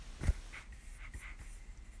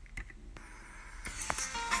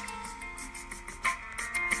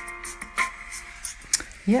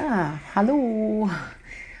Ja, hallo.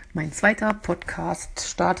 Mein zweiter Podcast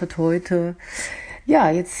startet heute.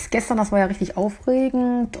 Ja, gestern, das war ja richtig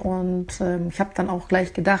aufregend und ich habe dann auch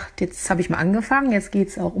gleich gedacht, jetzt habe ich mal angefangen, jetzt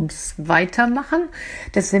geht's auch ums Weitermachen.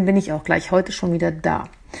 Deswegen bin ich auch gleich heute schon wieder da.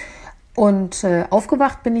 Und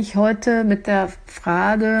aufgewacht bin ich heute mit der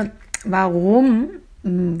Frage, warum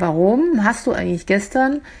hast du eigentlich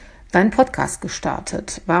gestern deinen Podcast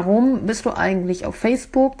gestartet? Warum bist du eigentlich auf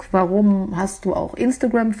Facebook? Warum hast du auch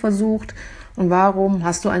Instagram versucht? Und warum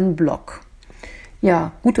hast du einen Blog?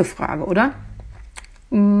 Ja, gute Frage, oder?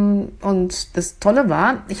 Und das Tolle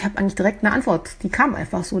war, ich habe eigentlich direkt eine Antwort. Die kam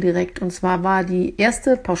einfach so direkt. Und zwar war die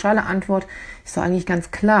erste pauschale Antwort, ist doch eigentlich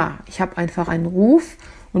ganz klar. Ich habe einfach einen Ruf.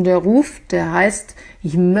 Und der Ruf, der heißt,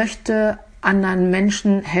 ich möchte anderen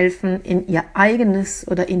Menschen helfen, in ihr eigenes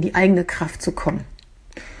oder in die eigene Kraft zu kommen.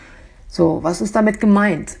 So, was ist damit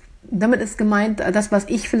gemeint? Damit ist gemeint, das, was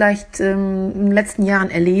ich vielleicht in den letzten Jahren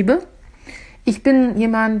erlebe. Ich bin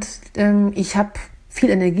jemand, ich habe viel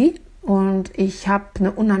Energie und ich habe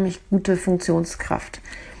eine unheimlich gute Funktionskraft.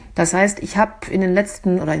 Das heißt, ich habe in den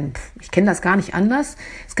letzten, ich kenne das gar nicht anders,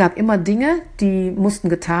 es gab immer Dinge, die mussten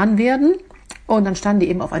getan werden und dann standen die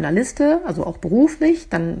eben auf einer Liste, also auch beruflich,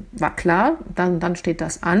 dann war klar, dann steht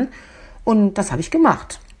das an und das habe ich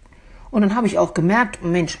gemacht. Und dann habe ich auch gemerkt,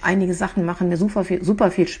 Mensch, einige Sachen machen mir super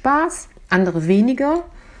viel Spaß, andere weniger,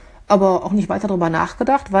 aber auch nicht weiter darüber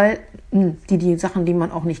nachgedacht, weil die Sachen, die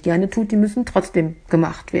man auch nicht gerne tut, die müssen trotzdem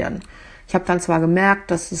gemacht werden. Ich habe dann zwar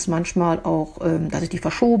gemerkt, dass es manchmal auch, dass ich die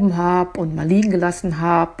verschoben habe und mal liegen gelassen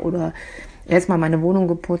habe oder erstmal meine Wohnung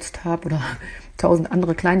geputzt habe oder 1000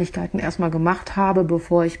 andere Kleinigkeiten erstmal gemacht habe,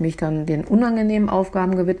 bevor ich mich dann den unangenehmen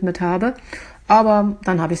Aufgaben gewidmet habe. Aber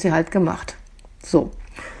dann habe ich sie halt gemacht. So.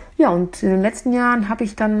 Ja, und in den letzten Jahren habe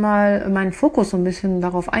ich dann mal meinen Fokus so ein bisschen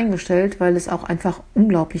darauf eingestellt, weil es auch einfach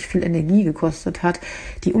unglaublich viel Energie gekostet hat,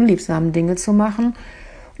 die unliebsamen Dinge zu machen.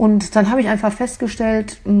 Und dann habe ich einfach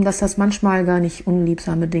festgestellt, dass das manchmal gar nicht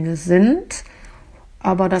unliebsame Dinge sind,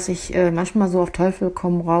 aber dass ich manchmal so auf Teufel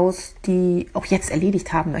komm raus, die auch jetzt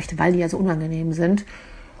erledigt haben möchte, weil die ja so unangenehm sind.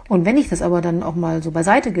 Und wenn ich das aber dann auch mal so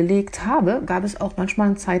beiseite gelegt habe, gab es auch manchmal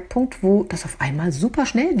einen Zeitpunkt, wo das auf einmal super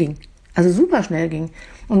schnell ging. Also super schnell ging.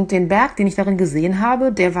 Und den Berg, den ich darin gesehen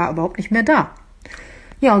habe, der war überhaupt nicht mehr da.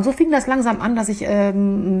 Ja, und so fing das langsam an, dass ich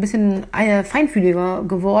ein bisschen feinfühliger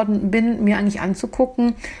geworden bin, mir eigentlich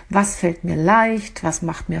anzugucken, was fällt mir leicht, was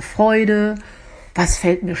macht mir Freude, was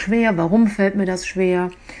fällt mir schwer, warum fällt mir das schwer.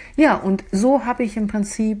 Ja, und so habe ich im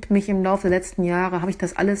Prinzip mich im Laufe der letzten Jahre, habe ich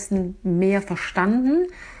das alles mehr verstanden.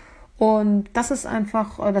 Und das ist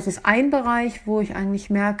einfach, das ist ein Bereich, wo ich eigentlich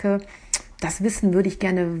merke, das Wissen würde ich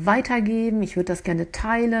gerne weitergeben, ich würde das gerne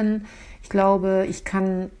teilen. Ich glaube, ich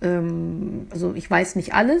kann, also ich weiß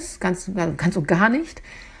nicht alles, ganz und gar nicht,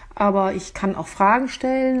 aber ich kann auch Fragen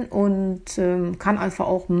stellen und kann einfach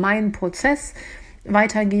auch meinen Prozess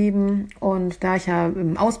weitergeben. Und da ich ja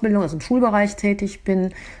im Ausbildung, also im Schulbereich tätig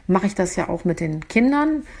bin, mache ich das ja auch mit den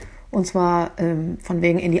Kindern. Und zwar von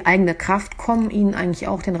wegen in die eigene Kraft kommen, ihnen eigentlich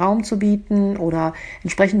auch den Raum zu bieten oder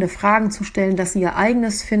entsprechende Fragen zu stellen, dass sie ihr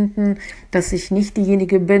eigenes finden, dass ich nicht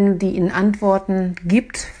diejenige bin, die ihnen Antworten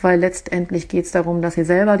gibt, weil letztendlich geht es darum, dass sie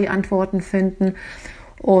selber die Antworten finden.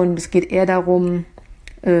 Und es geht eher darum,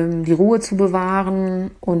 die Ruhe zu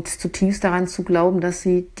bewahren und zutiefst daran zu glauben, dass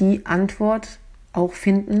sie die Antwort auch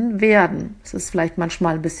finden werden. Es ist vielleicht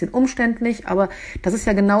manchmal ein bisschen umständlich, aber das ist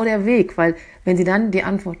ja genau der Weg, weil wenn Sie dann die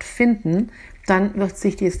Antwort finden, dann wird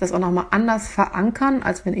sich das auch nochmal anders verankern,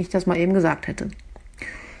 als wenn ich das mal eben gesagt hätte.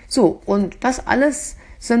 So, und das alles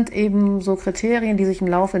sind eben so Kriterien, die sich im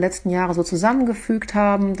Laufe der letzten Jahre so zusammengefügt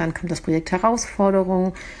haben. Dann kommt das Projekt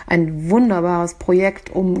Herausforderung, ein wunderbares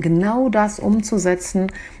Projekt, um genau das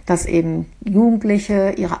umzusetzen, dass eben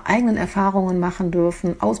Jugendliche ihre eigenen Erfahrungen machen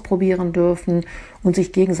dürfen, ausprobieren dürfen und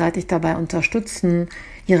sich gegenseitig dabei unterstützen,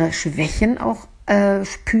 ihre Schwächen auch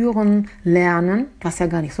spüren, lernen, was ja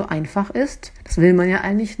gar nicht so einfach ist. Das will man ja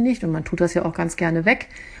eigentlich nicht und man tut das ja auch ganz gerne weg.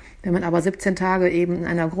 Wenn man aber 17 Tage eben in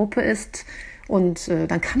einer Gruppe ist und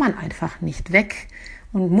dann kann man einfach nicht weg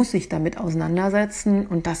und muss sich damit auseinandersetzen.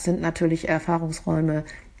 Und das sind natürlich Erfahrungsräume,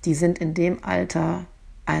 die sind in dem Alter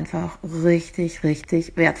einfach richtig,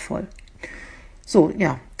 richtig wertvoll. So,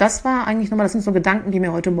 ja, das war eigentlich nochmal, das sind so Gedanken, die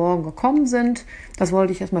mir heute Morgen gekommen sind. Das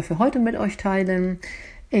wollte ich erstmal für heute mit euch teilen.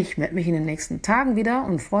 Ich melde mich in den nächsten Tagen wieder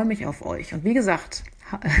und freue mich auf euch. Und wie gesagt,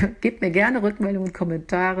 gebt mir gerne Rückmeldungen,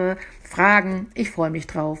 Kommentare, Fragen. Ich freue mich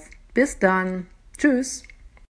drauf. Bis dann. Tschüss.